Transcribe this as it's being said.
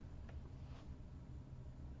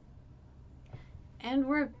And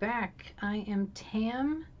we're back. I am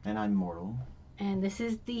Tam. And I'm Mortal. And this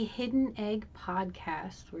is the Hidden Egg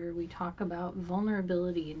podcast where we talk about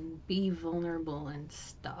vulnerability and be vulnerable and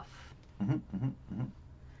stuff. Mm-hmm, mm-hmm, mm-hmm.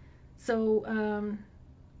 So,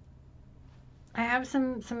 I have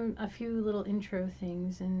a few little intro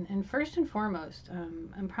things. And first and foremost,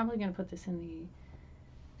 I'm probably going to put this in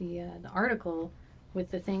the article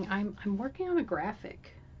with the thing. I'm working on a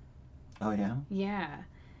graphic. Oh, yeah? Yeah.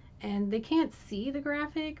 And they can't see the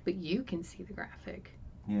graphic, but you can see the graphic.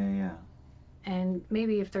 Yeah. And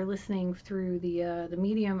maybe if they're listening through the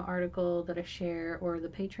Medium article that I share or the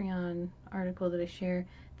Patreon article that I share,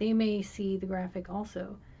 they may see the graphic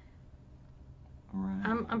also.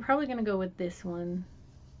 Right. I'm probably going to go with this one,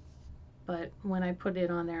 but when I put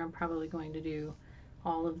it on there, I'm probably going to do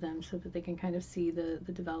all of them so that they can kind of see the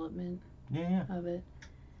development of it.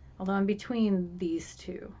 Although I'm between these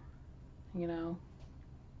two, you know.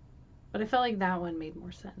 But I felt like that one made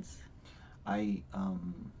more sense. I have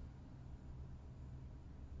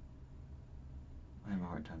a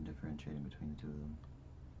hard time differentiating between the two of them.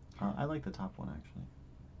 I like the top one, actually.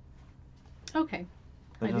 Okay.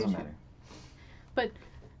 But it doesn't matter. But,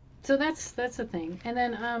 so that's the thing. And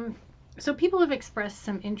then, so people have expressed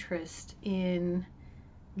some interest in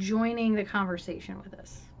joining the conversation with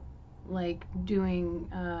us. Like doing,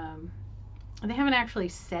 they haven't actually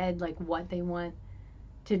said like what they want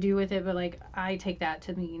to do with it, but like I take that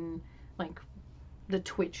to mean like the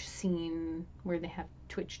Twitch scene where they have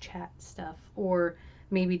Twitch chat stuff, or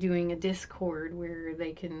maybe doing a Discord where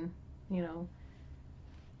they can, you know,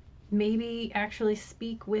 maybe actually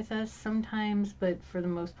speak with us sometimes, but for the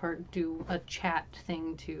most part do a chat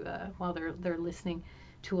thing to while they're listening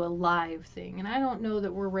to a live thing. And I don't know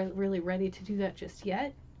that we're really ready to do that just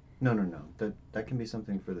yet. No. That can be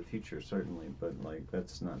something for the future, certainly, but like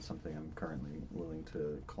that's not something I'm currently willing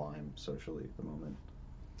to climb socially at the moment.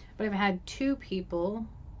 But I've had two people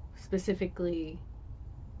specifically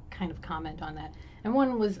kind of comment on that. And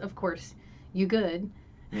one was, of course, you good.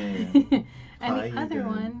 Yeah. And Hi,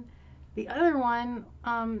 the other one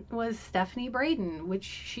was Stephanie Braden, which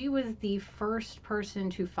she was the first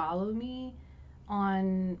person to follow me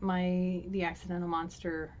on the Accidental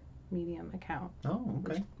Monster Medium account. Oh,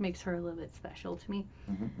 okay. Which makes her a little bit special to me.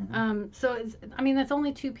 Mm-hmm. So that's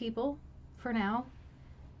only two people for now,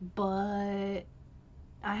 but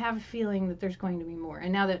I have a feeling that there's going to be more.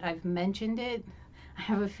 And now that I've mentioned it, I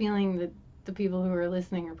have a feeling that the people who are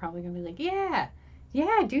listening are probably going to be like, yeah,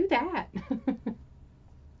 do that.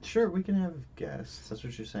 Sure, we can have guests. That's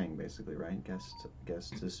what you're saying, basically, right?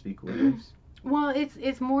 Guests to speak with us. Well,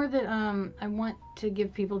 it's more that I want to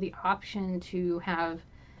give people the option to have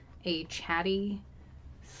a chatty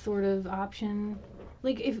sort of option.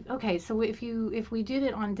 Like if we did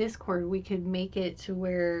it on Discord, we could make it to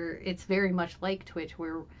where it's very much like Twitch,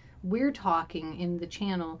 where we're talking in the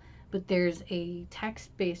channel, but there's a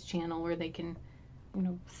text-based channel where they can, you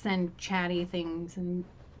know, send chatty things and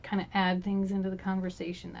kind of add things into the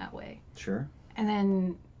conversation that way. Sure. And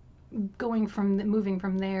then moving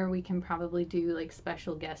from there, we can probably do like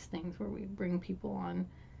special guest things where we bring people on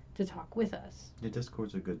to talk with us. Yeah,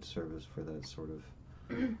 Discord's a good service for that sort of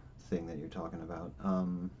thing that you're talking about.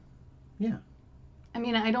 Yeah. I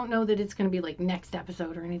mean, I don't know that it's going to be like next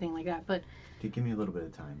episode or anything like that, but give me a little bit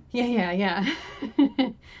of time. Yeah.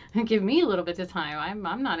 Give me a little bit of time.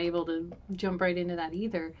 I'm not able to jump right into that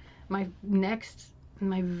either. My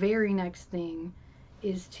very next thing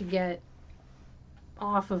is to get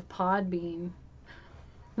off of Podbean.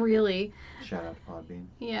 Really. Shout out to Podbean.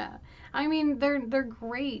 Yeah. I mean, they're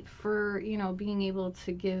great for, you know, being able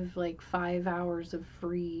to give like 5 hours of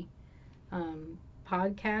free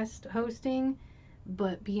podcast hosting,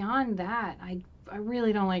 but beyond that, I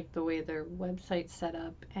really don't like the way their website's set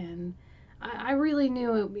up, and I really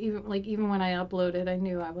knew even when I uploaded, I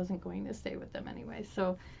knew I wasn't going to stay with them anyway.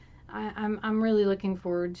 So I'm really looking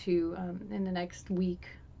forward to in the next week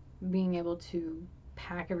being able to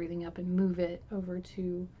pack everything up and move it over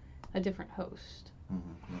to a different host. 1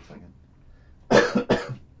 second.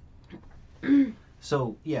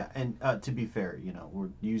 So yeah, and to be fair, you know, we're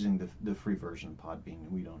using the free version of Podbean.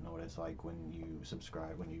 We don't know what it's like when you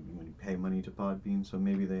subscribe, when you pay money to Podbean. So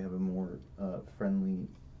maybe they have a more friendly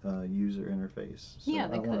user interface. So yeah,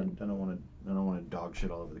 they could. I don't want to dog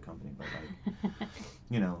shit all over the company, but like,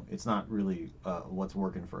 you know, it's not really what's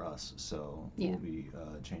working for us. So we'll be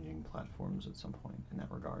changing platforms at some point in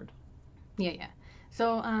that regard. Yeah.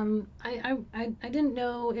 So I didn't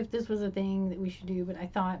know if this was a thing that we should do, but I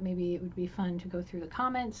thought maybe it would be fun to go through the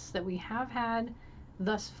comments that we have had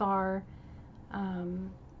thus far.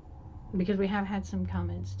 because we have had some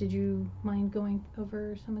comments. Did you mind going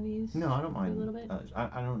over some of these? No, I don't for a mind. little bit?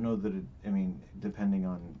 I don't know that it. I mean, depending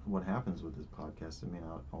on what happens with this podcast, it may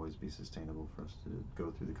not always be sustainable for us to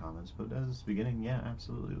go through the comments. But as it's beginning, yeah,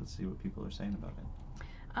 absolutely. Let's see what people are saying about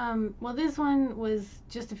it. Well, this one was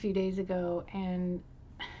just a few days ago, and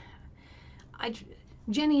I,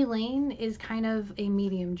 Jenny Lane is kind of a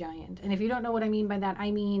medium giant. And if you don't know what I mean by that,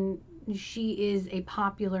 I mean she is a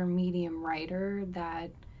popular medium writer that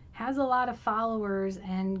has a lot of followers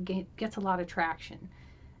and gets a lot of traction.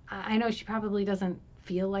 I know she probably doesn't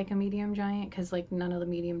feel like a medium giant because like none of the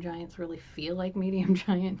medium giants really feel like medium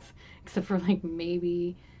giants except for like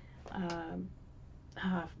maybe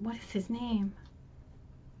uh, what is his name?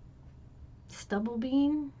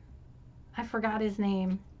 Stubblebean? I forgot his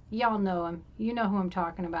name. Y'all know him. You know who I'm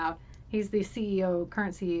talking about. He's the CEO,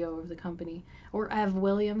 current CEO of the company. Or Ev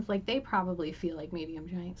Williams. Like they probably feel like medium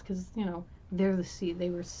giants because they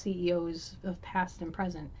were CEOs of past and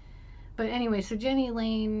present. But anyway, so Jenny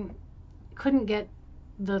Lane couldn't get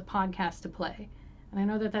the podcast to play. And I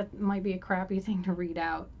know that that might be a crappy thing to read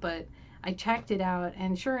out, but I checked it out,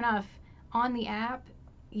 and sure enough, on the app,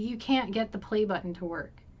 you can't get the play button to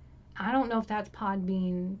work. I don't know if that's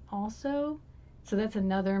Podbean also. So that's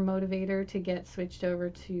another motivator to get switched over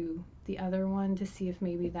to the other one to see if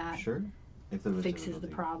maybe that Sure. If there was fixes the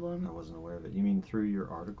problem. I wasn't aware of it. You mean through your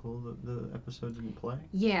article the episode didn't play?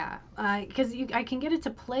 Yeah, because I can get it to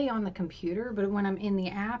play on the computer, but when I'm in the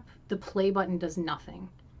app, the play button does nothing.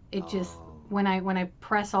 It just Oh. when I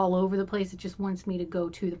press all over the place, it just wants me to go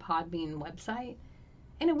to the Podbean website,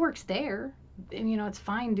 and it works there. And it's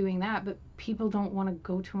fine doing that, but people don't want to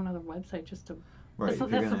go to another website just to. Right.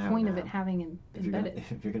 That's the point of it having embedded.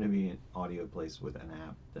 If you're going to be an audio place with an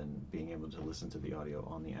app, then being able to listen to the audio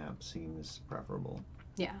on the app seems preferable.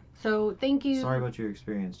 Yeah. So thank you. Sorry about your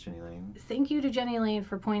experience, Jenny Lane. Thank you to Jenny Lane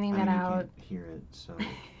for pointing that out. You can't hear it, so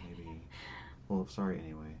maybe. Well, sorry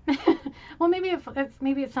anyway. Well, maybe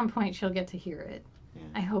maybe at some point she'll get to hear it. Yeah.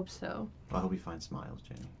 I hope so. Well, I hope you find smiles,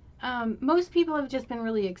 Jenny. Most people have just been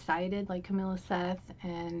really excited, like Camilla Seth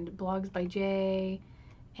and Blogs by Jay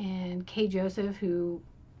and Kay Joseph, who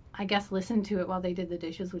I guess listened to it while they did the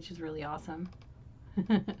dishes, which is really awesome.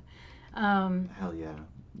 Hell yeah.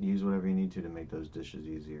 Use whatever you need to make those dishes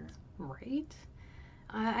easier. Right?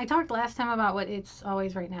 I talked last time about what It's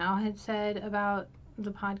Always Right Now had said about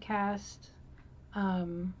the podcast,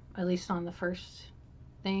 at least on the first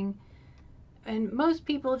thing. And most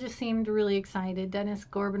people just seemed really excited. Dennis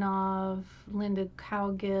Gorbanov, Linda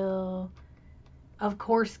Cowgill, of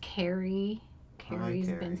course, Carrie. Carrie's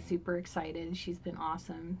been super excited. She's been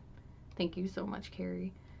awesome. Thank you so much,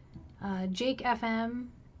 Carrie. Jake FM,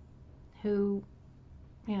 who,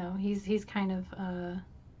 he's kind of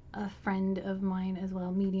a friend of mine as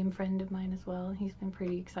well, medium friend of mine as well. He's been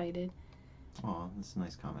pretty excited. Aw, that's a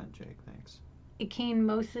nice comment, Jake. Thanks. Akeen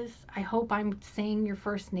Moses, I hope I'm saying your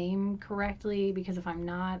first name correctly, because if I'm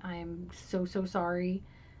not, I'm so sorry.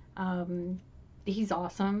 He's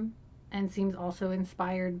awesome and seems also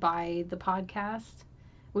inspired by the podcast,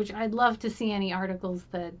 which I'd love to see any articles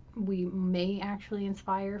that we may actually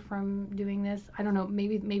inspire from doing this. I don't know,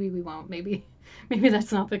 maybe we won't. Maybe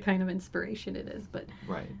that's not the kind of inspiration it is, but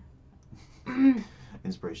right.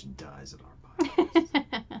 Inspiration dies at our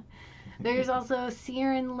podcast. There's also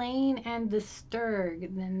Sierran Lane and the Sturg.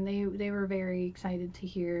 And they were very excited to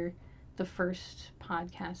hear the first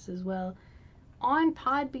podcast as well. On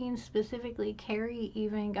Podbean specifically, Carrie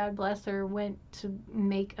even, God bless her, went to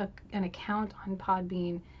make an account on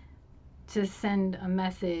Podbean to send a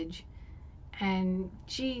message. And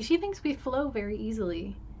she thinks we flow very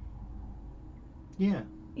easily. Yeah.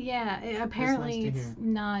 Yeah, apparently it's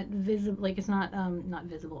not visible, like it's not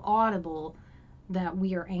visible, audible, that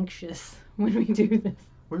we are anxious when we do this.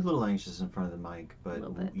 We're a little anxious in front of the mic,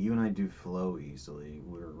 but you and I do flow easily.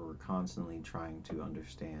 We're constantly trying to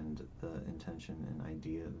understand the intention and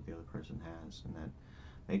idea that the other person has, and that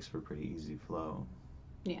makes for pretty easy flow.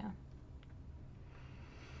 Yeah.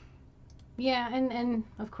 Yeah, and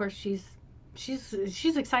of course she's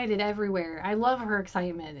excited everywhere. I love her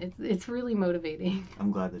excitement. It's really motivating.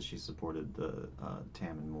 I'm glad that she supported the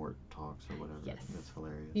TAM and Mort talks or whatever. Yes. That's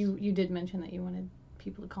hilarious. You did mention that you wanted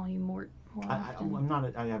people to call you Mort more often. I'm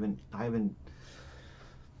not. I haven't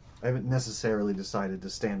necessarily decided to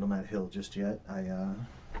stand on that hill just yet. I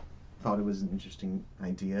thought it was an interesting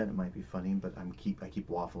idea and it might be funny, but I keep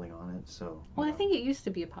waffling on it. So. Well, I think it used to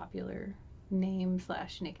be a popular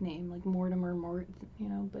name/nickname, like Mortimer Mort,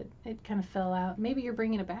 but it kind of fell out. Maybe you're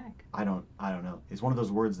bringing it back. I don't know. It's one of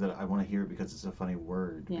those words that I want to hear because it's a funny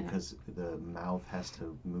word, yeah. Because the mouth has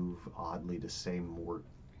to move oddly to say Mort.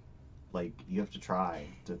 like you have to try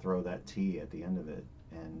to throw that T at the end of it,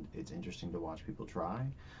 and it's interesting to watch people try.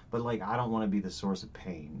 But like I don't want to be the source of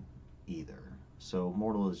pain either. So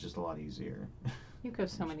mortal is just a lot easier. You go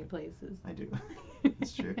so many places. I do.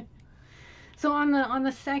 It's true. So on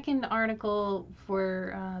the second article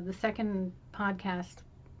for the second podcast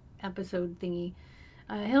episode thingy,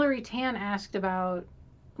 Hillary Tan asked about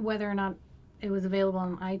whether or not it was available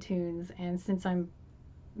on iTunes, and since I'm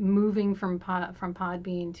moving from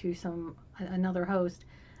Podbean to another host,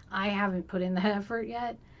 I haven't put in that effort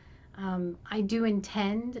yet. I do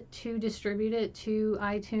intend to distribute it to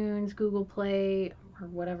iTunes, Google Play, or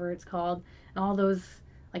whatever it's called, and all those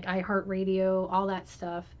like iHeartRadio, all that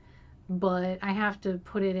stuff. But I have to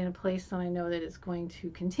put it in a place so I know that it's going to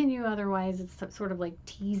continue. Otherwise, it's sort of like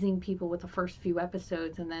teasing people with the first few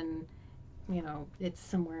episodes, and then it's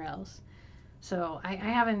somewhere else. So I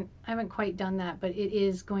haven't quite done that, but it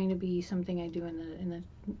is going to be something I do in the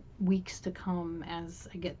weeks to come as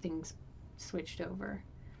I get things switched over.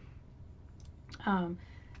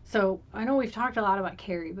 So I know we've talked a lot about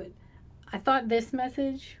Carrie, but I thought this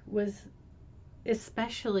message was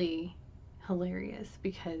especially hilarious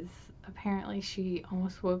because apparently she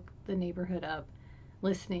almost woke the neighborhood up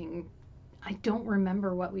listening. I don't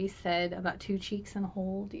remember what we said about Two Cheeks and a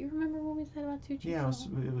Hole. Do you remember what we said about Two Cheeks Yeah, and a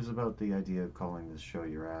Hole? it was about the idea of calling this Show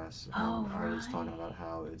Your Ass. And Oh, I was right. talking about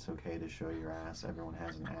how it's okay to show your ass. Everyone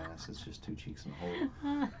has an ass. It's just two cheeks and a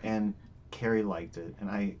hole. And Carrie liked it, and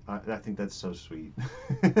I think that's so sweet.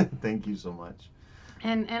 Thank you so much.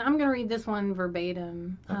 And I'm going to read this one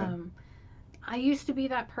verbatim. Okay. I used to be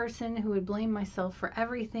that person who would blame myself for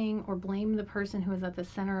everything or blame the person who was at the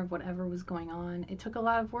center of whatever was going on. It took a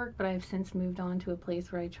lot of work, but I have since moved on to a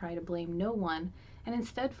place where I try to blame no one and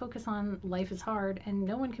instead focus on life is hard and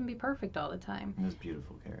no one can be perfect all the time. It was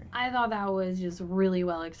beautiful, Carrie. I thought that was just really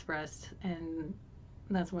well expressed, and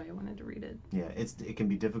that's why I wanted to read it. Yeah, it can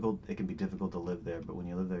be difficult. It can be difficult to live there, but when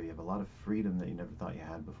you live there, you have a lot of freedom that you never thought you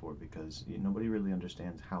had before because nobody really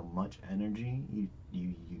understands how much energy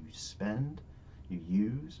you spend, you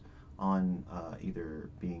use on either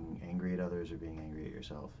being angry at others or being angry at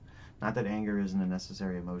yourself. Not that anger isn't a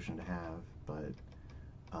necessary emotion to have, but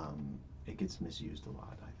it gets misused a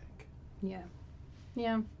lot, I think. Yeah.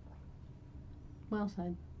 Yeah. Well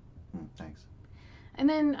said. Thanks. And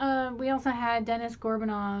then we also had Dennis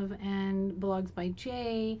Gorbanov and Blogs by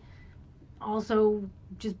Jay also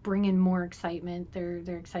just bring in more excitement.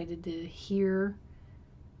 They're excited to hear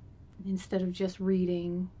instead of just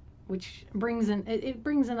reading, which brings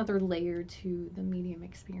another layer to the medium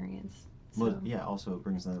experience. So. Well, yeah. Also, it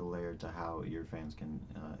brings another layer to how your fans can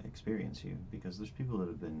experience you because there's people that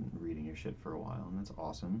have been reading your shit for a while, and that's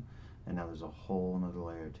awesome. And now there's a whole another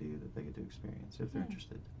layer to you that they get to experience if they're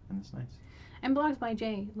interested, and it's nice. And Blogs by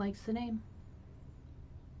Jay likes the name.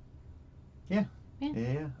 Yeah.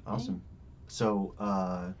 Awesome. Yeah.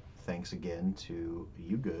 So, thanks again to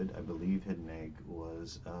You Good. I believe Hidden Egg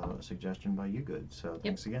was a suggestion by You Good. So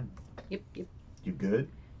thanks again. Yep. You good?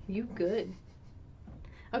 You good.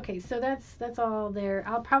 Okay, so that's all there.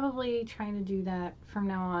 I'll probably try to do that from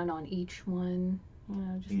now on each one.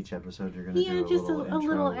 Just, each episode you're gonna do a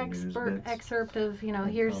little excerpt of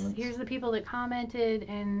here's the people that commented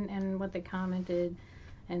and what they commented,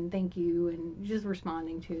 and thank you, and just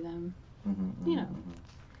responding to them.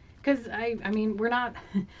 Because I mean we're not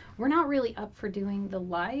really up for doing the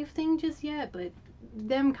live thing just yet, but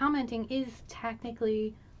them commenting is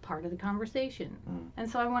technically part of the conversation, and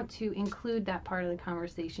so I want to include that part of the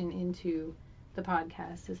conversation into the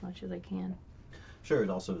podcast as much as I can. Sure,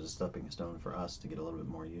 it also is a stepping stone for us to get a little bit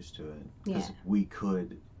more used to it. Because we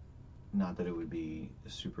could, not that it would be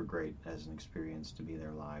super great as an experience to be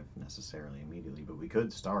there live necessarily immediately, but we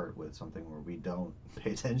could start with something where we don't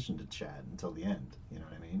pay attention to chat until the end. You know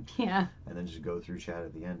what I mean? Yeah. And then just go through chat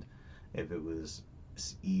at the end. If it was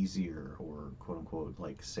easier or quote unquote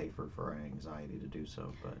like safer for our anxiety to do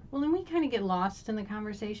so, but well, and we kind of get lost in the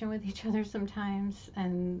conversation with each other sometimes,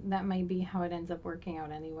 and that might be how it ends up working out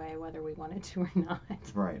anyway, whether we wanted to or not.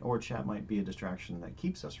 Right, or chat might be a distraction that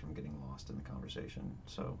keeps us from getting lost in the conversation,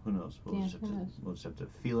 so who knows. We'll just have to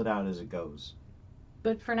feel it out as it goes.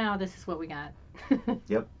 But for now, this is what we got.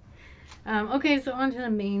 Yep. Okay, so on to the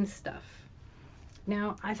main stuff.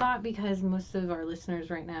 Now, I thought because most of our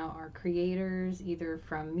listeners right now are creators, either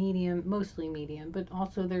from Medium, mostly Medium, but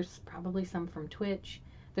also there's probably some from Twitch.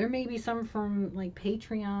 There may be some from like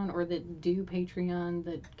Patreon or that do Patreon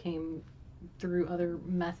that came through other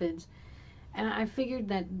methods. And I figured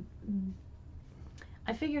that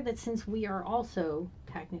since we are also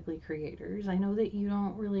technically creators, I know that you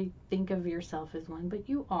don't really think of yourself as one, but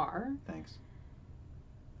you are. Thanks.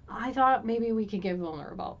 I thought maybe we could get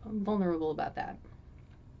vulnerable about that.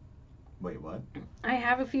 Wait, what? I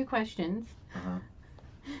have a few questions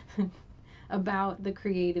Uh-huh. about the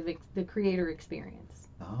creator experience.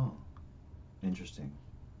 Oh, interesting.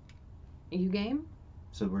 You game?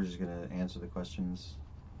 So we're just gonna answer the questions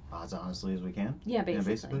as honestly as we can? Yeah, basically. Yeah,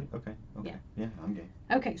 basically? Okay. Yeah, I'm game.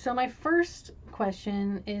 Okay, so my first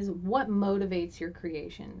question is what motivates your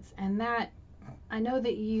creations? And that, I know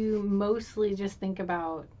that you mostly just think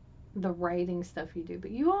about the writing stuff you do,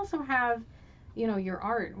 but you also have, your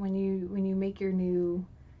art when you make your new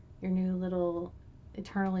little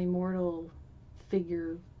eternally mortal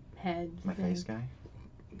figure head My thing. face guy?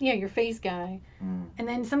 Yeah, your face guy. Mm. And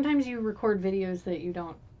then sometimes you record videos that you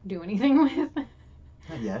don't do anything with.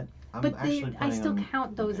 Not yet. But I planning still on-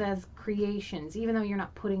 count those okay. as creations, even though you're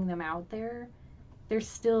not putting them out there. They're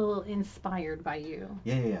still inspired by you.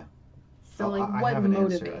 Yeah. So, Well, like, I what have an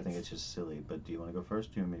motivates? answer. I think it's just silly, but do you want to go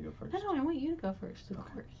first? Do you want me to go first? No, I want you to go first, of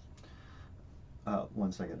Okay. course.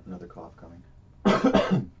 1 second. Another cough coming.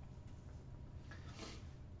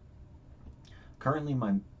 Currently,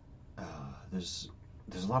 there's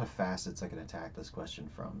a lot of facets I can attack this question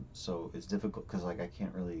from, so it's difficult because like I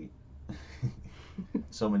can't really.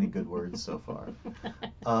 So many good words so far.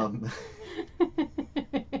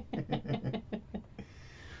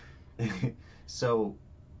 So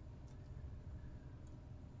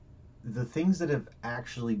the things that have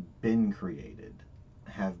actually been created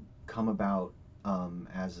have come about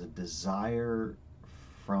as a desire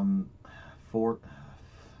from for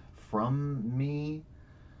from me.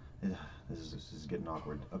 This is getting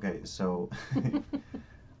awkward. Okay, so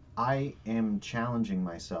I am challenging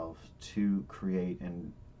myself to create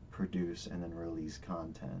and produce and then release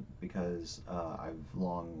content because I've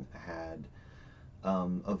long had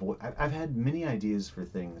I've had many ideas for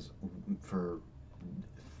things for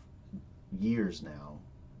years now,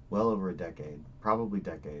 well over a decade, probably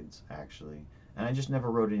decades actually, and I just never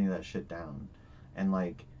wrote any of that shit down. And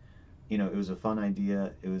like, it was a fun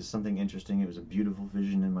idea, it was something interesting, it was a beautiful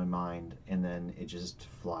vision in my mind, and then it just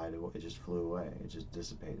flew away, it just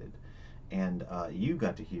dissipated. And you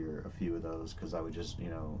got to hear a few of those because I would just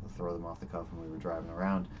throw them off the cuff when we were driving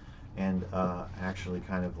around, and actually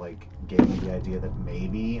kind of like gave me the idea that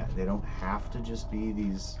maybe they don't have to just be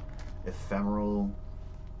these ephemeral,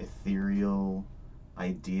 ethereal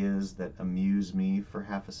ideas that amuse me for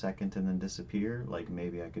half a second and then disappear. Like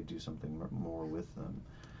maybe I could do something more with them.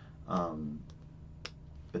 Um,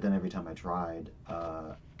 but then every time I tried,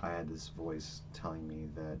 I had this voice telling me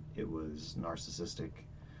that it was narcissistic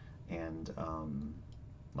and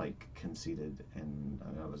like conceited, and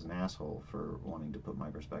I was an asshole for wanting to put my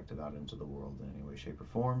perspective out into the world in any way, shape, or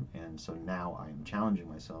form. And so now I am challenging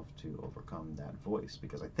myself to overcome that voice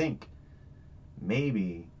because I think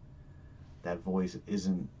maybe that voice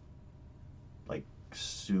isn't like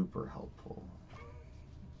super helpful.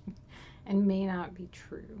 And may not be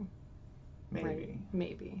true. Maybe. Right?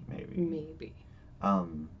 Maybe.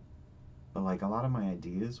 But like a lot of my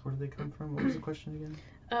ideas, where do they come from? What was the question again?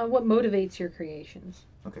 What motivates your creations?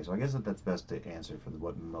 Okay, so I guess that's best to answer for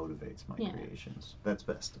what motivates my Yeah. creations. That's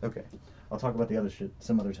best. Okay. I'll talk about the other shit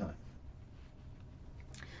some other time.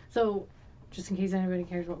 So, just in case anybody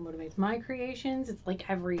cares what motivates my creations, it's like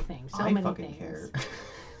everything. So I many fucking things. care.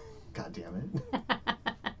 God damn it.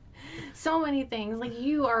 So many things. Like,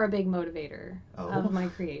 you are a big motivator of my I'm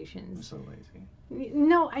creations. so lazy.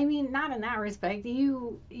 No, I mean, not in that respect.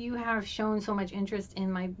 You have shown so much interest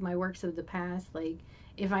in my works of the past. Like,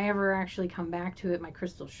 if I ever actually come back to it, my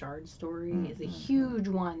Crystal Shard story is a huge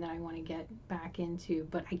one that I want to get back into,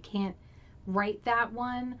 but I can't write that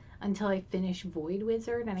one until I finish Void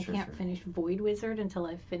Wizard, and I can't finish Void Wizard until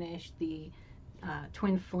I finish the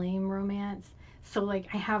Twin Flame romance. So, like,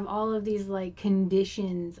 I have all of these, like,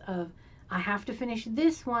 conditions of I have to finish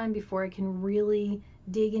this one before I can really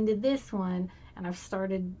dig into this one, and I've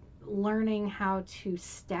started learning how to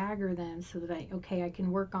stagger them so that I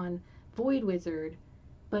can work on Void Wizard,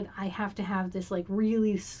 but I have to have this like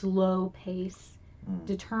really slow pace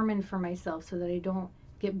determined for myself so that I don't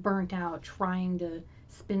get burnt out trying to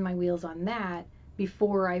spin my wheels on that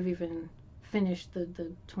before I've even finished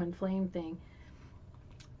the Twin Flame thing.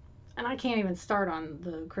 And I can't even start on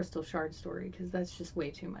the Crystal Shard story because that's just way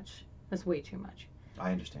too much. That's way too much.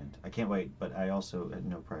 I understand. I can't wait, but I also had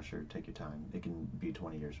no pressure. Take your time. It can be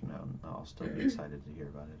 20 years from now, and I'll still be excited to hear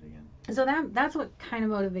about it again. So that's what kind of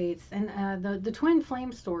motivates, and the Twin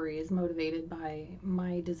Flame story is motivated by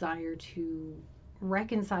my desire to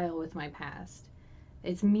reconcile with my past.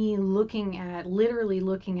 It's me literally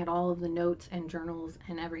looking at all of the notes and journals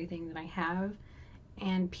and everything that I have,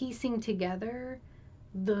 and piecing together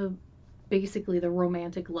the basically the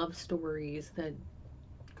romantic love stories that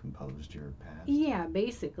Composed your past. yeah,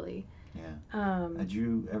 basically. Yeah. Um, Had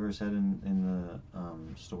you ever said in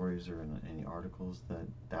the stories or in any articles that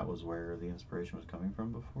that was where the inspiration was coming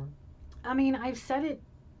from before? I mean, I've said it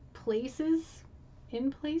places,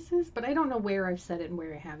 in places, but I don't know where I've said it and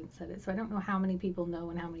where I haven't said it. So I don't know how many people know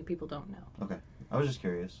and how many people don't know. Okay. I was just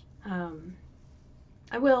curious. Um,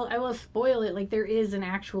 I will spoil it. Like there is an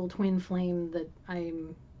actual twin flame that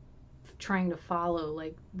I'm trying to follow.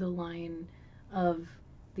 Like the line of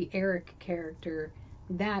the Eric character,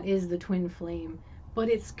 that is the twin flame. But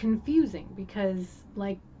it's confusing because,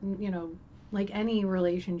 like you know, like any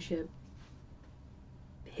relationship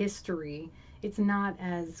history, it's not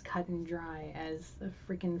as cut and dry as a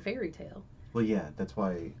freaking fairy tale. Well, yeah, that's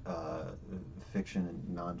why fiction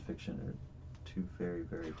and nonfiction are two very,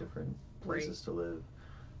 very different Right. places to live.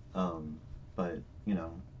 Um, but you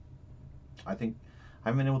know, I think I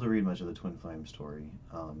haven't been able to read much of the Twin Flame story,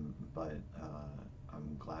 but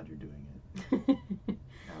I'm glad you're doing it.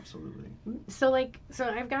 Absolutely. So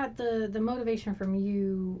I've got the motivation from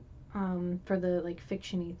you for the like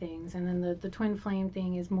fictiony things, and then the twin flame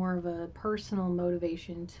thing is more of a personal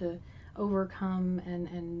motivation to overcome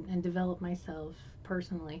and develop myself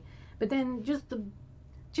personally. But then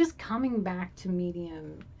just coming back to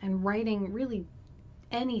Medium and writing really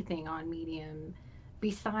anything on Medium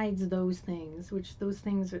besides those things, which those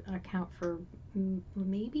things account for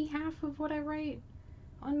maybe half of what I write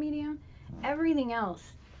on Medium. Everything else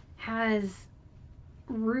has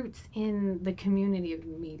roots in the community of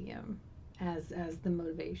Medium as the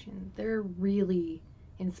motivation. They're really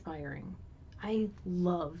inspiring. I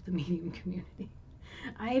love the Medium community.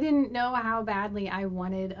 I didn't know how badly I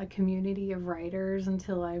wanted a community of writers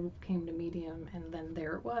until I came to Medium, and then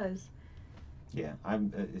there it was. Yeah, I've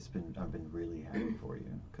been really happy for you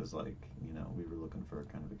because like you know we were looking for a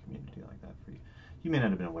kind of a community like that for you. You may not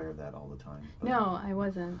have been aware of that all the time, but No, I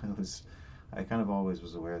wasn't. I kind of always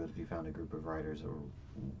was aware that if you found a group of writers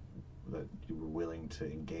that you were willing to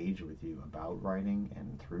engage with you about writing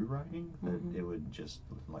and through writing, that it would just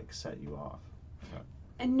like set you off. So.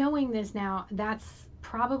 And knowing this now, that's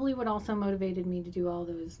probably what also motivated me to do all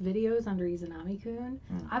those videos under Izanami-kun.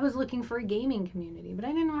 I was looking for a gaming community, but I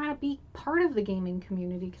didn't know how to be part of the gaming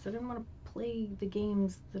community because I didn't want to play the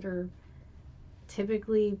games that are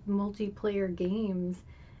typically multiplayer games,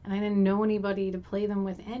 and I didn't know anybody to play them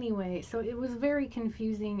with anyway. So it was very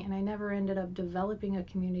confusing, and I never ended up developing a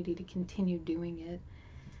community to continue doing it.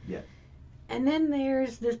 Yeah. And then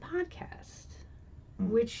there's this podcast,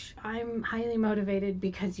 which I'm highly motivated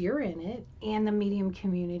because you're in it and the Medium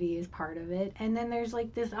community is part of it. And then there's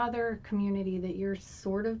like this other community that you're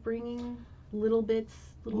sort of bringing little bits,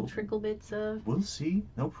 little trickle bits of. We'll see.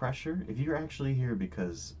 No pressure. If you're actually here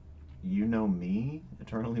because you know me,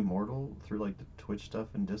 Eternally Mortal, through like the Twitch stuff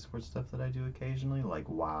and Discord stuff that I do occasionally, like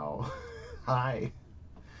wow. Hi.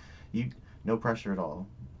 You no pressure at all.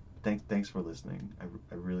 Thanks for listening.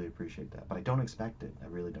 I really appreciate that, but I don't expect it. I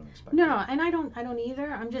really don't expect it. No, and I don't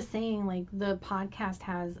either. I'm just saying like the podcast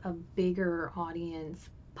has a bigger audience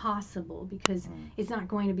possible because it's not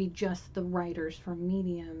going to be just the writers from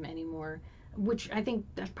Medium anymore, which I think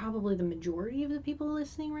that's probably the majority of the people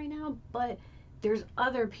listening right now, but there's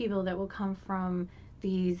other people that will come from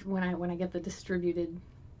these when I get the distributed,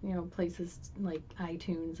 places like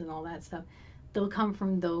iTunes and all that stuff. They'll come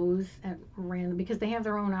from those at random because they have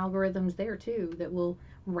their own algorithms there too that will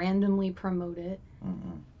randomly promote it.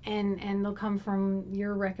 And they'll come from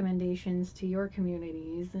your recommendations to your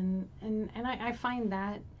communities, and I find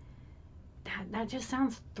that just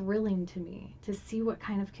sounds thrilling to me to see what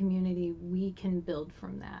kind of community we can build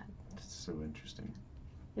from that. It's so interesting.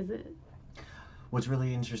 Is it? What's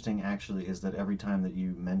really interesting actually is that every time that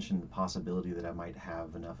you mention the possibility that I might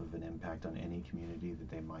have enough of an impact on any community that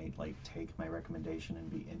they might like take my recommendation and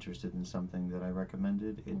be interested in something that I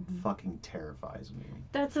recommended, it fucking terrifies me.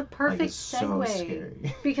 That's a perfect it's segue. So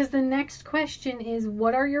scary. Because the next question is,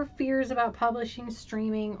 what are your fears about publishing,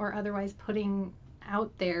 streaming, or otherwise putting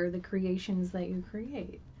out there the creations that you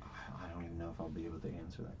create? I don't even know if I'll be able to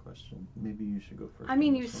answer that question. Maybe you should go first. I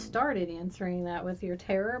mean, you started answering that with your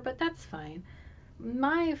terror, but that's fine.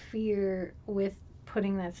 My fear with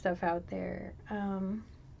putting that stuff out there,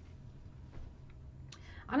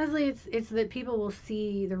 honestly, it's that people will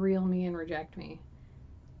see the real me and reject me,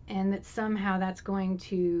 and that somehow that's going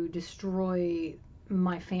to destroy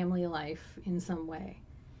my family life in some way.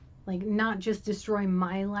 Like, not just destroy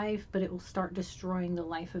my life, but it will start destroying the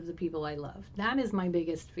life of the people I love. That is my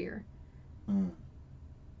biggest fear.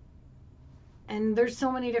 And there's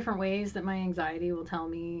so many different ways that my anxiety will tell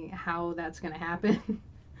me how that's going to happen.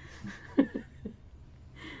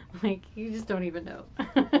 Like, you just don't even know.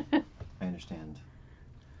 I understand.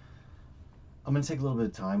 I'm gonna take a little bit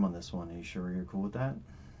of time on this one. Are you sure you're cool with that?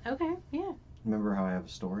 Okay, yeah. Remember how I have a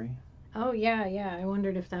story? Oh, yeah, yeah. I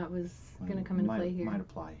wondered if that was going to come into play here. Might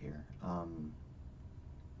apply here.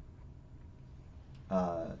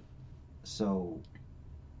 Uh, so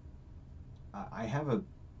I have a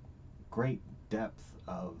great depth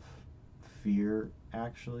of fear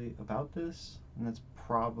actually about this, and that's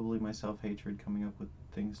probably my self-hatred coming up with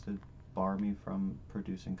things to bar me from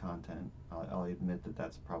producing content. I'll admit that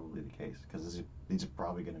that's probably the case because these are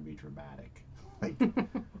probably going to be dramatic, like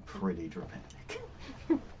pretty dramatic.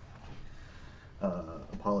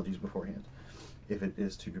 Apologies beforehand if it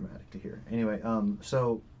is too dramatic to hear. Anyway,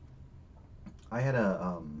 so I had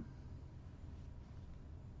an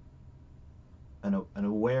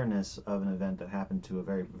awareness of an event that happened to a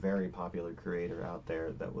very, very popular creator out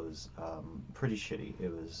there that was pretty shitty.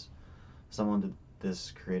 It was someone that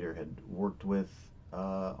this creator had worked with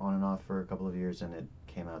on and off for a couple of years, and it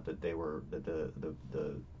came out that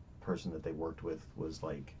the person that they worked with was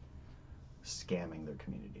like scamming their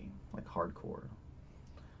community, like hardcore.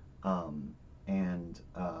 And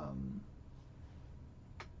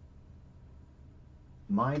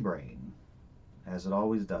my brain, as it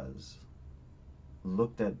always does,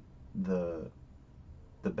 looked at the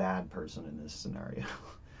the bad person in this scenario.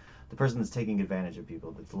 The person that's taking advantage of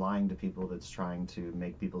people, that's lying to people, that's trying to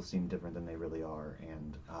make people seem different than they really are,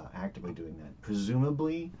 and actively doing that,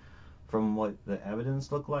 presumably from what the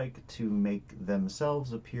evidence looked like, to make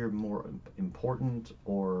themselves appear more important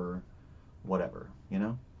or whatever, you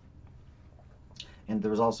know. And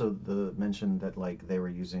there was also the mention that like they were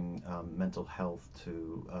using mental health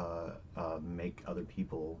to make other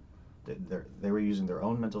people, they were using their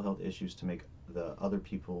own mental health issues to make the other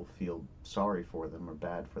people feel sorry for them or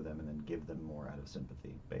bad for them, and then give them more out of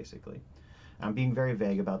sympathy, basically. I'm being very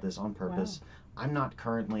vague about this on purpose. Wow. I'm not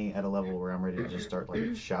currently at a level where I'm ready to just start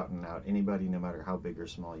like shouting out anybody, no matter how big or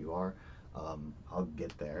small you are. I'll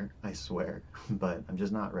get there, I swear, but I'm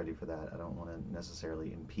just not ready for that. I don't want to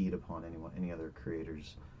necessarily impede upon any other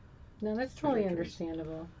creators. No, that's totally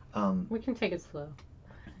understandable. We can take it slow.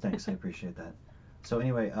 Thanks, I appreciate that. So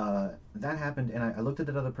anyway, that happened, and I looked at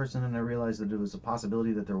that other person, and I realized that it was a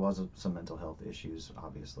possibility that there was some mental health issues,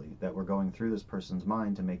 obviously, that were going through this person's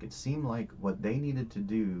mind to make it seem like what they needed to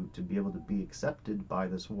do to be able to be accepted by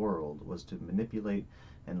this world was to manipulate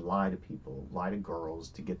and lie to people, lie to girls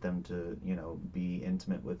to get them to, you know, be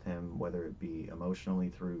intimate with him, whether it be emotionally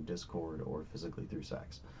through Discord or physically through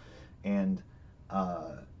sex. And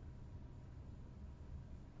I'm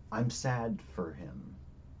sad for him.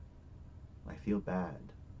 I feel bad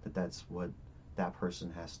that that's what that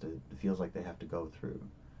person feels like they have to go through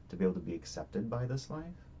to be able to be accepted by this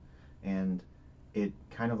life. And it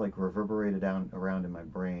kind of like reverberated down around in my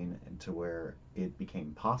brain to where it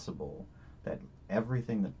became possible that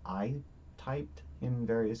everything that I typed in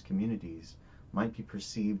various communities might be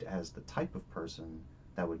perceived as the type of person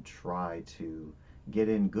that would try to get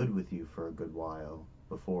in good with you for a good while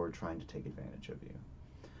before trying to take advantage of you.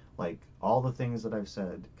 Like all the things that I've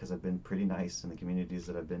said, because I've been pretty nice in the communities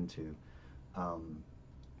that I've been to,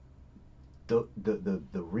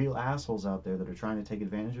 the real assholes out there that are trying to take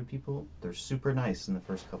advantage of people, they're super nice in the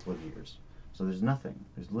first couple of years. So there's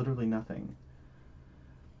literally nothing.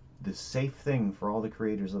 The safe thing for all the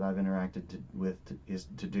creators that I've interacted with is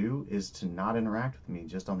to not interact with me,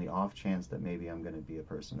 just on the off chance that maybe I'm going to be a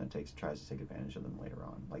person that tries to take advantage of them later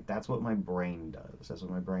on. Like that's what my brain does. That's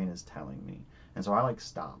what my brain is telling me. And so I like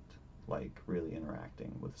stopped like really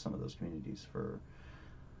interacting with some of those communities for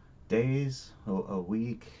days, a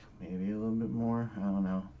week, maybe a little bit more. I don't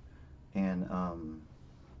know. And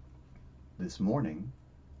this morning,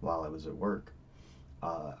 while I was at work,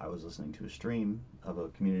 I was listening to a stream of a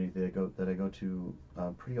community that I go to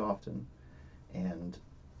pretty often, and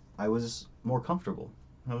I was more comfortable.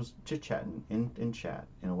 I was chit-chatting in chat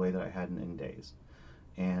in a way that I hadn't in days.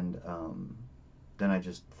 And then I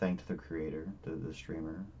just thanked the creator, the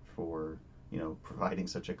streamer, for, you know, providing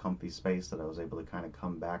such a comfy space that I was able to kind of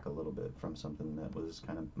come back a little bit from something that was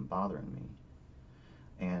kind of bothering me.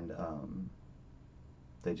 And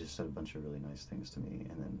they just said a bunch of really nice things to me,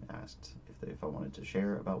 and then asked if I wanted to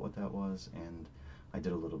share about what that was, and I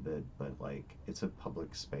did a little bit, but like it's a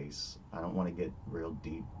public space. I don't want to get real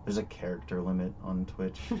deep. There's a character limit on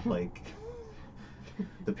Twitch. Like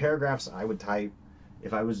the paragraphs I would type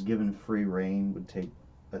if I was given free reign would take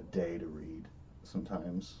a day to read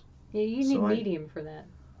sometimes. Yeah, you need Medium for that.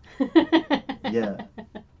 Yeah,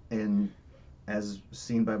 and as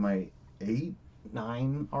seen by my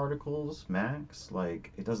 8-9 articles max,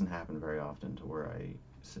 like it doesn't happen very often to where I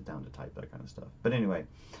sit down to type that kind of stuff. But anyway,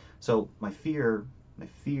 so my fear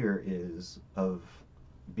is of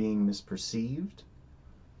being misperceived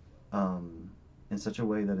in such a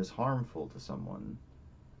way that is harmful to someone.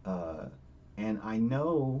 Uh, and I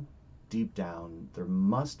know deep down there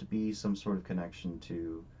must be some sort of connection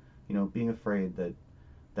to, being afraid that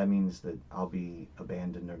that means that I'll be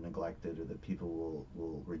abandoned or neglected, or that people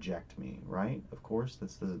will reject me, right? Of course,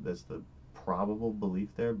 that's the probable belief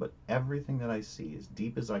there, but everything that I see, as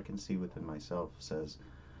deep as I can see within myself, says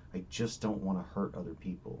I just don't want to hurt other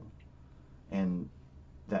people. And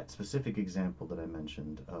that specific example that I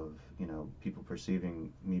mentioned of, people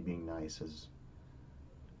perceiving me being nice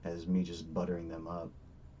as me just buttering them up,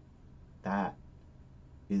 that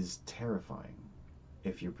is terrifying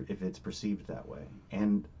if it's perceived that way.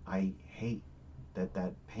 And I hate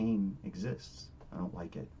that pain exists. I don't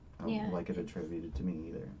like it. I Yeah, don't like it attributed to me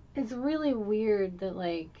either. it's really weird that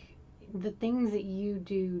like the things that you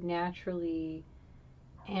do naturally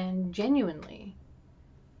and genuinely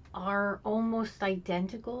are almost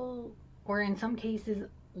identical, or in some cases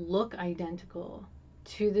look identical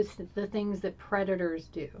to the things that predators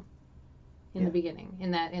do in Yeah. the beginning,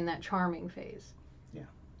 in that charming phase. Yeah.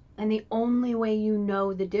 And the only way you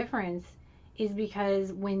know the difference is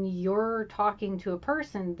because when you're talking to a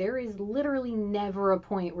person, there is literally never a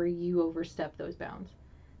point where you overstep those bounds.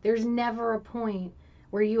 There's never a point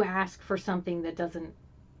where you ask for something that doesn't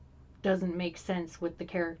make sense with the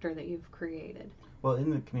character that you've created. Well,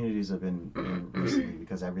 in the communities I've been in recently,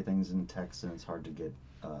 because everything's in text and it's hard to get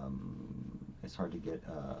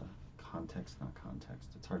context, not context.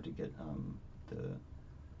 It's hard to get the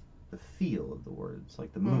the feel of the words,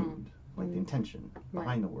 like the mood, like the intention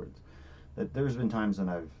behind the words. That there's been times when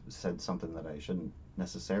I've said something that I shouldn't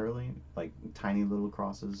necessarily, like tiny little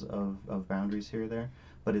crosses of boundaries here or there,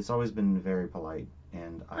 but it's always been very polite,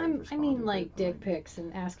 and I've I responded mean, very like dick politely. pics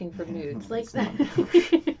and asking for Yeah, nudes, no, like it's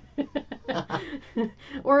that.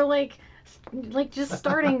 Or like just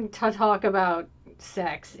starting to talk about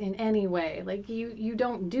sex in any way. Like you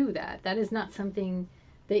don't do that. That is not something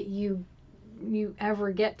that you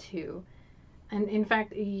ever get to. And in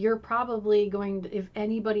fact, you're probably going to, if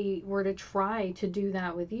anybody were to try to do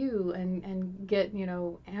that with you and get,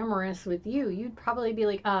 amorous with you, you'd probably be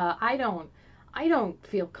like, I don't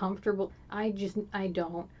feel comfortable. I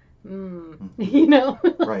don't. You know?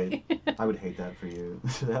 Right. I would hate that for you.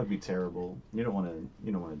 That would be terrible. You don't want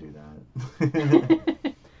to do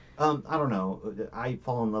that. I don't know. I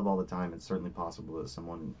fall in love all the time. It's certainly possible that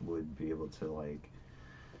someone would be able to like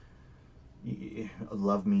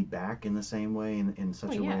love me back in the same way, in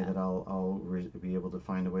such a way that I'll be able to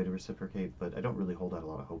find a way to reciprocate. But I don't really hold out a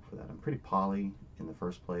lot of hope for that. I'm pretty poly in the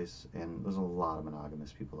first place, and there's a lot of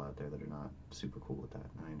monogamous people out there that are not super cool with that.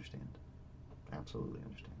 And I understand. Absolutely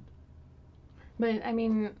understand. But I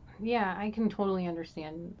mean, yeah, I can totally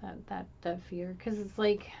understand that fear, because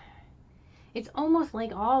it's almost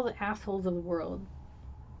like all the assholes of the world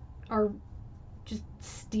are just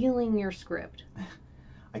stealing your script.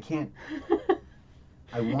 I can't.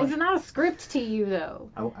 It's not a script to you, though.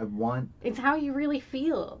 I want. It's how you really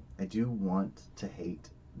feel. I do want to hate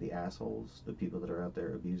the assholes, the people that are out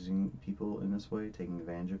there abusing people in this way, taking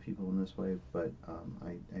advantage of people in this way. But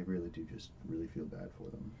I really do just really feel bad for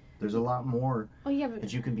them. There's a lot more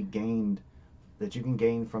that you can gain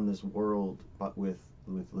from this world, but with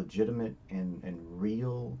legitimate and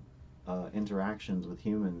real interactions with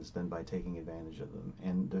humans than by taking advantage of them.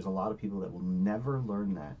 And there's a lot of people that will never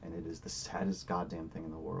learn that, and it is the saddest goddamn thing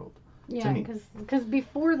in the world. Yeah, because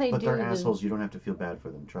before they but do, they're assholes. You don't have to feel bad for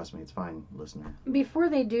them. Trust me, it's fine, listener. Before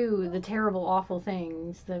they do the terrible, awful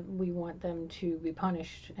things that we want them to be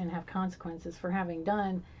punished and have consequences for having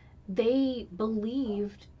done, they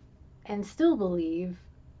believed and still believe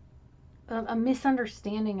a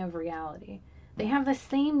misunderstanding of reality. They have the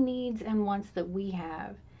same needs and wants that we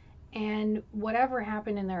have. And whatever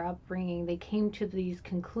happened in their upbringing, they came to these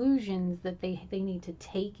conclusions that they need to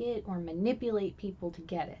take it or manipulate people to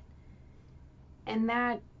get it. And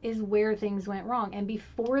that is where things went wrong. And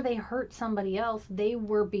before they hurt somebody else, they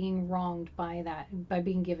were being wronged by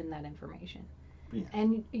being given that information. Yeah.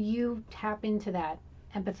 And you tap into that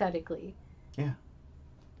empathetically. Yeah.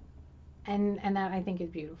 And that, I think, is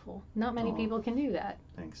beautiful. Not many people can do that.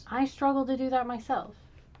 Thanks. I struggle to do that myself.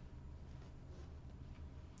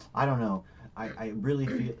 I don't know. I really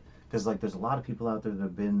feel, because like there's a lot of people out there that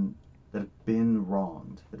have been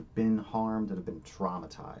wronged, that have been harmed, that have been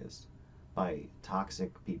traumatized by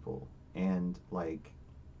toxic people, and like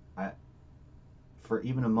for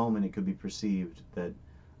even a moment it could be perceived that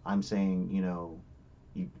I'm saying, you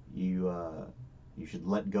you should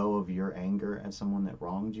let go of your anger at someone that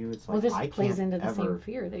wronged you. It's like, Well, this I plays can't into the ever, same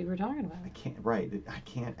fear that you were talking about. I can't, right, I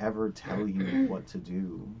can't ever tell you what to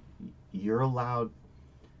do. You're allowed,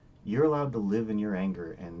 you're allowed to live in your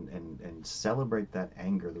anger and celebrate that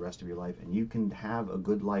anger the rest of your life, and you can have a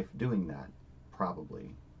good life doing that,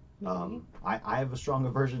 probably. I have a strong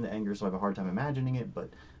aversion to anger, so I have a hard time imagining it, but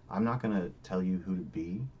I'm not going to tell you who to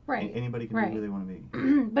be. Right. Anybody can Right. be who they want to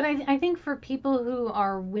be. But I think for people who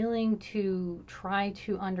are willing to try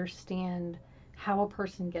to understand how a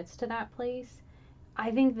person gets to that place,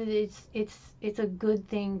 I think that it's a good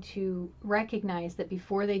thing to recognize that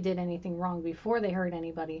before they did anything wrong, before they hurt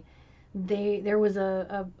anybody, there was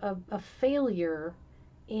a failure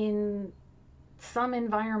in some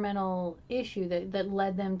environmental issue that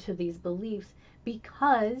led them to these beliefs.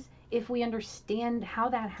 Because if we understand how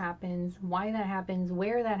that happens, why that happens,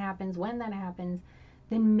 where that happens, when that happens,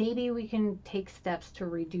 then maybe we can take steps to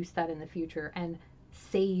reduce that in the future and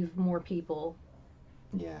save more people.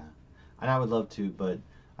 Yeah. And I would love to, but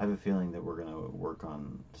I have a feeling that we're going to work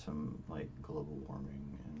on some, like, global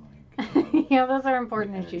warming and, like, yeah, those are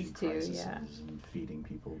important energy issues too. Yeah. and feeding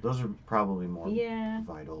people. Those are probably more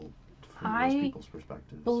vital from most people's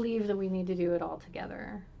perspectives. I believe that we need to do it all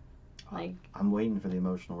together. Like, I'm waiting for the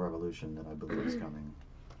emotional revolution that I believe is coming.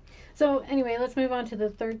 So anyway, let's move on to the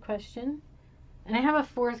third question. And I have a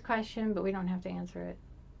fourth question, but we don't have to answer it.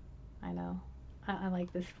 I know. I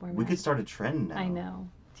like this format. We could start a trend now. I know.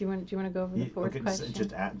 Do you want to go over the fourth question?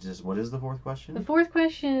 Just what is the fourth question? The fourth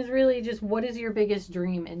question is really just what is your biggest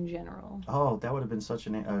dream in general? Oh, that would have been such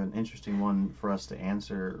an interesting one for us to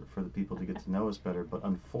answer for the people to get to know us better. But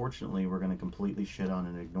unfortunately, we're going to completely shit on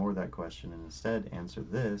and ignore that question and instead answer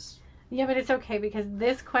this. Yeah, but it's okay because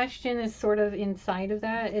this question is sort of inside of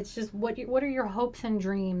that. It's just what are your hopes and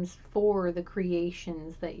dreams for the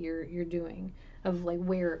creations that you're doing, of like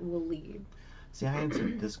where it will lead. See, I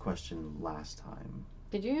answered this question last time.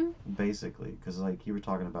 Did you? Basically, because like you were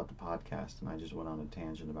talking about the podcast, and I just went on a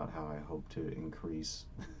tangent about how I hope to increase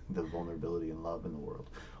the vulnerability and love in the world,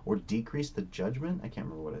 or decrease the judgment. I can't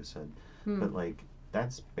remember what I said, but like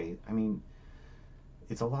that's I mean,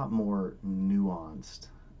 it's a lot more nuanced,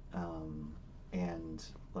 and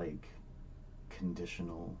like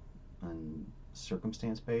conditional and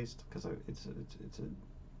circumstance based, because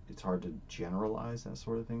it's hard to generalize that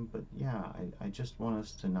sort of thing. But yeah, I just want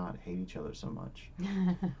us to not hate each other so much.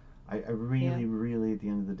 I really, really, at the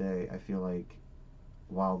end of the day, I feel like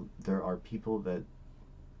while there are people that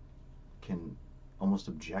can almost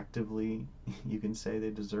objectively, you can say they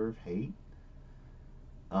deserve hate,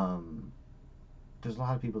 there's a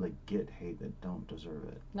lot of people that get hate that don't deserve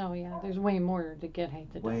it. No, yeah, there's way more that get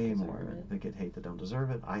hate that don't deserve it. Way more that get hate that don't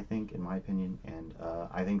deserve it, I think, in my opinion. And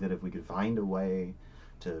I think that if we could find a way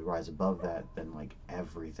to rise above that, then like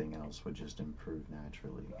everything else would just improve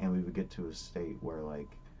naturally, and we would get to a state where like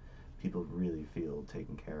people really feel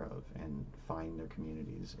taken care of and find their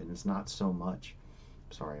communities. And it's not so much,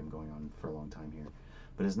 sorry, I'm going on for a long time here,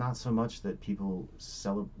 but it's not so much that people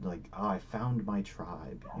like, oh, I found my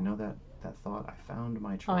tribe. You know that thought, I found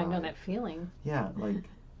my tribe. Oh, I know that feeling. Yeah, like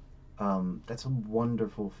that's a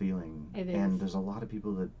wonderful feeling. It is. And there's a lot of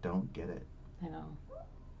people that don't get it. I know.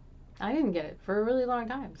 I didn't get it for a really long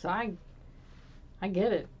time, so I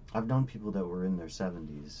get it. I've known people that were in their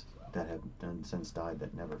 70s that have since died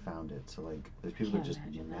that never found it. So like, there's people that just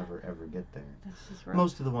never ever get there. That's just rough.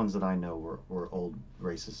 Most of the ones that I know were old,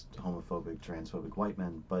 racist, homophobic, transphobic white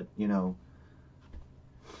men, but you know,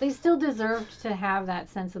 they still deserved to have that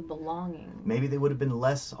sense of belonging. Maybe they would have been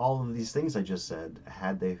less all of these things I just said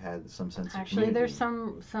had they had some sense of community. There's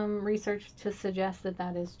some research to suggest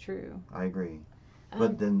that is true. I agree.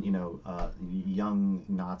 But then, you know, young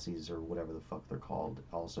Nazis or whatever the fuck they're called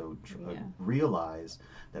also realize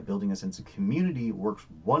that building a sense of community works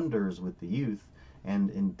wonders with the youth and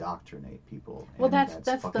indoctrinate people. Well, that's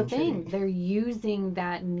the thing. They're using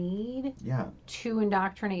that need to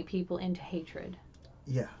indoctrinate people into hatred.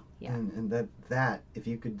 Yeah. And that, if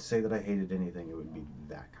you could say that I hated anything, it would be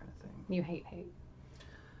that kind of thing. You hate.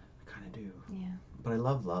 I kind of do. Yeah. But I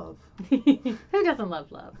love love. Who doesn't love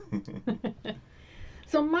love?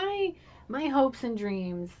 So my hopes and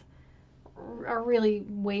dreams are really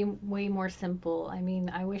way more simple. I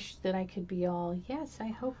mean, I wish that I could be all, yes, I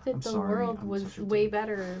hope that the world was way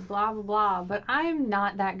better, blah, blah, blah. But I'm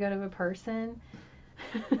not that good of a person.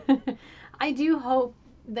 I do hope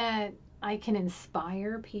that I can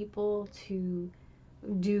inspire people to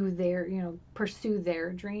do their, pursue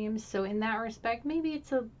their dreams. So in that respect, maybe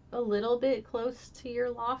it's a little bit close to your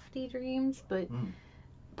lofty dreams, but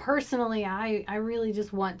personally, I really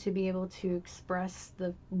just want to be able to express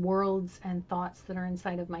the worlds and thoughts that are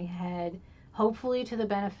inside of my head hopefully to the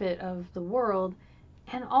benefit of the world,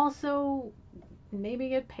 and also maybe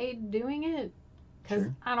get paid doing it, because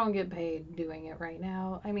Sure. I don't get paid doing it right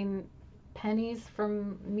now. I mean, pennies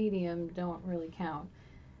from Medium don't really count.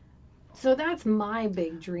 So that's my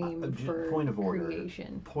big dream for Point of order.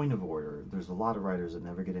 creation. Point of order. There's a lot of writers that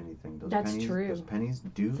never get anything. That's true. Those pennies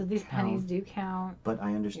do So these pennies count. do count. But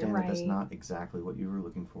I understand You're that that's right. not exactly what you were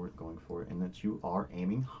looking for, going for, and that you are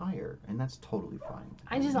aiming higher, and that's totally fine.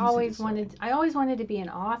 I and just easy to always say. wanted, I always wanted to be an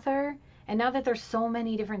author. And now that there's so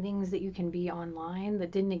many different things that you can be online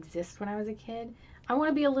that didn't exist when I was a kid, I want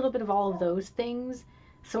to be a little bit of all of those things.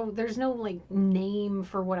 So there's no like name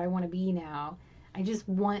for what I want to be now. I just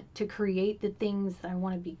want to create the things I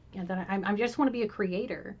want to be. That I just want to be a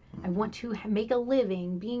creator. I Mm-hmm. want to make a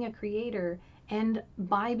living being a creator, and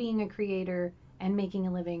by being a creator and making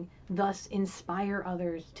a living, thus inspire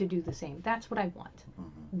others to do the same. That's what I want. Mm-hmm.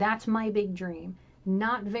 That's my big dream.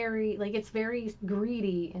 Not very, like, it's very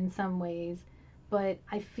greedy in some ways, but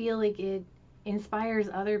I feel like it inspires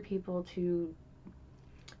other people to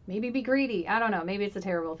maybe be greedy. I don't know. Maybe it's a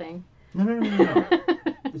terrible thing. No, no, no, no, no.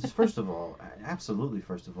 It's first of all, absolutely.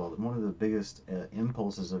 First of all, one of the biggest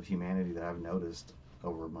impulses of humanity that I've noticed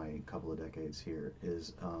over my couple of decades here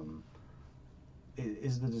is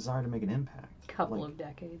the desire to make an impact. Couple Like of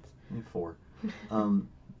decades. 4,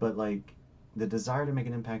 but like the desire to make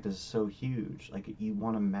an impact is so huge. Like you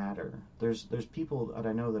want to matter. There's people that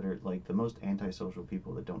I know that are like the most antisocial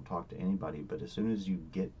people that don't talk to anybody. But as soon as you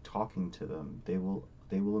get talking to them, they will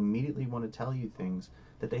immediately want to tell you things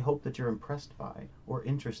that they hope that you're impressed by or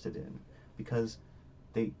interested in because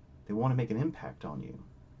they they want to make an impact on you.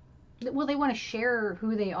 Well, they want to share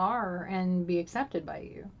who they are and be accepted by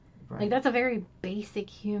you. Like, Right. that's a very basic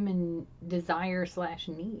human desire slash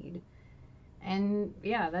need. And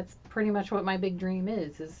yeah, that's pretty much what my big dream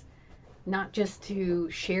is not just to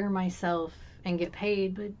share myself and get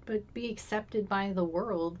paid, but be accepted by the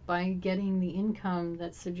world by getting the income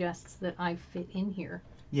that suggests that I fit in here.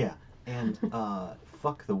 Yeah, and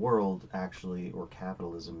fuck the world actually, or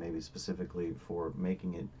capitalism maybe specifically for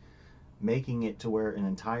making it to where an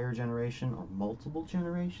entire generation or multiple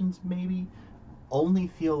generations maybe only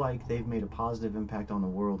feel like they've made a positive impact on the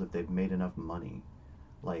world if they've made enough money.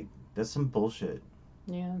 Like that's some bullshit.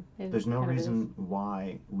 Yeah, it There's no kind of is. reason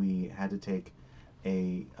why we had to take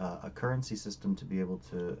a currency system to be able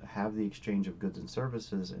to have the exchange of goods and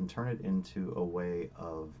services and turn it into a way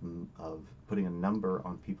of putting a number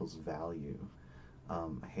on people's value.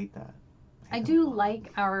 I hate that. I I hate that a do lot.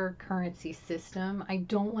 like our currency system. I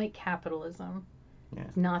don't like capitalism. Yeah.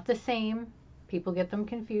 It's not the same. People get them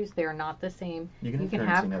confused. They are not the same. You can You have can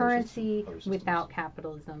currency have in currency other systems. without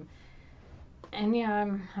capitalism. And yeah,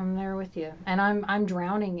 I'm there with you. And I'm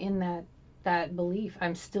drowning in that belief.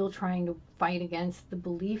 I'm still trying to fight against the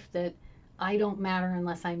belief that I don't matter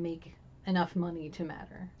unless I make enough money to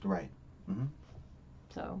matter. Right. Mm-hmm.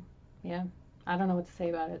 So, yeah. I don't know what to say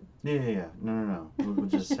about it. Yeah, yeah, yeah. No, no, no. We'll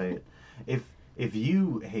just say it. If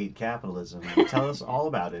you hate capitalism, tell us all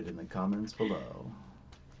about it in the comments below.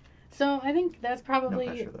 So, I think No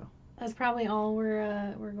pressure though. that's probably all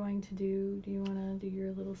we're going to do. Do you want to do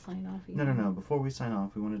your little sign off? No, no, no. Before we sign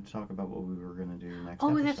off, we wanted to talk about what we were going to do next Oh,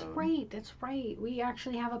 episode. that's right. That's right. We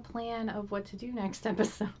actually have a plan of what to do next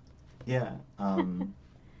episode. Yeah. And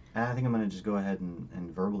I think I'm going to just go ahead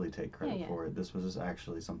and verbally take credit Yeah, yeah. for it. This was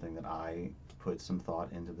actually something that I put some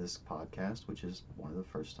thought into this podcast, which is one of the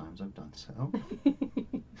first times I've done so.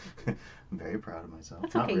 I'm very proud of myself.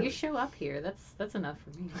 That's Not okay. really. You show up here. That's enough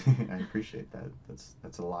for me. I appreciate that.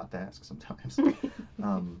 That's a lot to ask sometimes.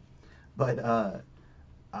 But uh,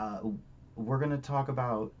 we're gonna talk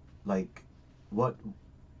about like what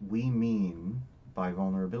we mean by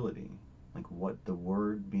vulnerability, like what the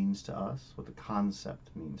word means to us, what the concept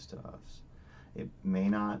means to us. It may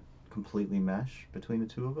not completely mesh between the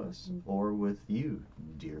two of us or with you,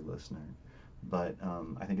 dear listener, but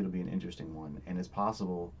I think it'll be an interesting one, and it's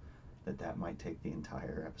possible that might take the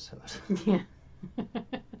entire episode. Yeah.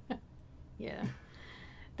 Yeah.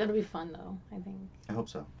 That'll be fun though, I think. I hope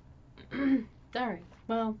so. All right.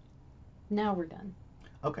 Well, now we're done.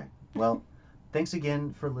 Okay. Well, thanks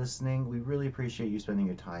again for listening. We really appreciate you spending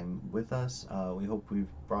your time with us. We hope we've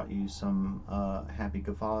brought you some happy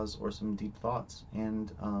guffaws or some deep thoughts.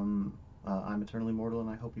 And I'm eternally mortal, and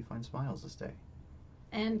I hope you find smiles this day.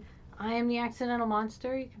 And I am the Accidental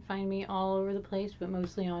Monster. You can find me all over the place, but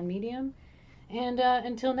mostly on Medium. And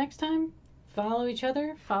until next time, follow each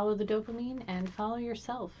other, follow the dopamine, and follow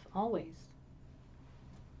yourself always.